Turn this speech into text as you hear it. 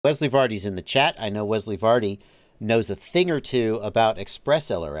Wesley Vardy's in the chat. I know Wesley Vardy knows a thing or two about Express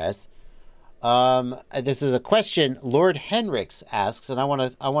LRS. This is a question Lord Henricks asks, and I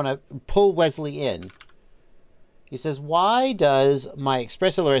want to pull Wesley in. He says, "Why does my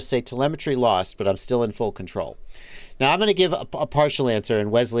Express LRS say telemetry lost, but I'm still in full control?" Now I'm going to give a partial answer, and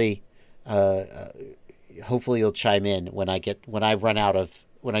Wesley, hopefully you'll chime in when I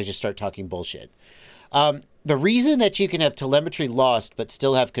just start talking bullshit. The reason that you can have telemetry lost but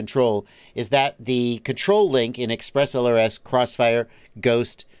still have control is that the control link in Express LRS, Crossfire,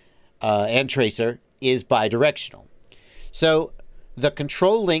 Ghost, and Tracer is bidirectional. So the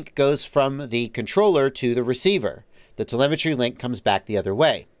control link goes from the controller to the receiver. The telemetry link comes back the other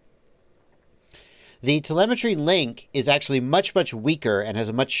way. The telemetry link is actually much, much weaker and has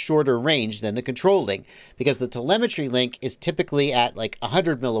a much shorter range than the control link, because the telemetry link is typically at like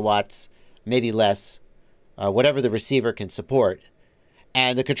 100 milliwatts, maybe less, whatever the receiver can support.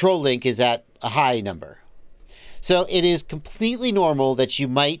 And the control link is at a high number. So it is completely normal that you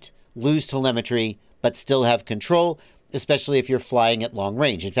might lose telemetry but still have control, especially if you're flying at long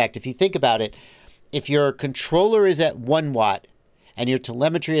range. In fact, if you think about it, if your controller is at 1 watt and your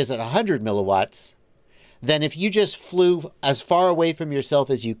telemetry is at 100 milliwatts, then if you just flew as far away from yourself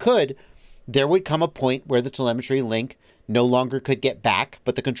as you could, there would come a point where the telemetry link no longer could get back,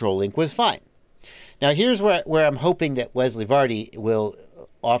 but the control link was fine. Now, here's where I'm hoping that Wesley Vardy will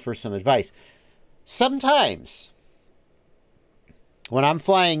offer some advice. Sometimes, when I'm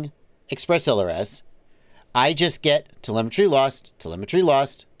flying Express LRS, I just get telemetry lost, telemetry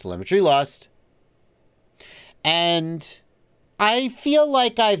lost, telemetry lost. And I feel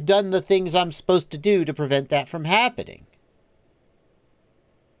like I've done the things I'm supposed to do to prevent that from happening.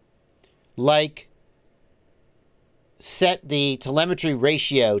 Like, set the telemetry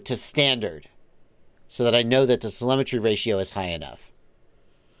ratio to standard so that I know that the telemetry ratio is high enough.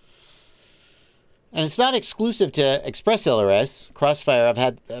 And it's not exclusive to Express LRS. Crossfire, I've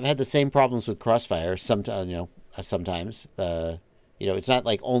had the same problems with Crossfire sometimes. It's not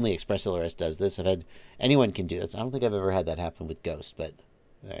like only Express LRS does this. Anyone can do this. I don't think I've ever had that happen with Ghost, but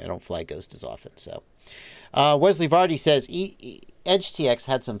I don't fly Ghost as often. So, Wesley Vardy says EdgeTX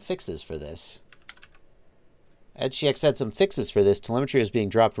had some fixes for this. EdgeTX had some fixes for this. Telemetry is being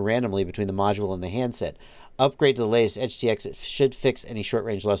dropped randomly between the module and the handset. Upgrade to the latest EdgeTX. It should fix any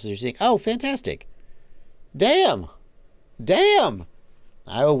short-range losses you're seeing. Oh, fantastic. Damn. Damn.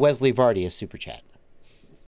 I owe Wesley Vardy a super chat.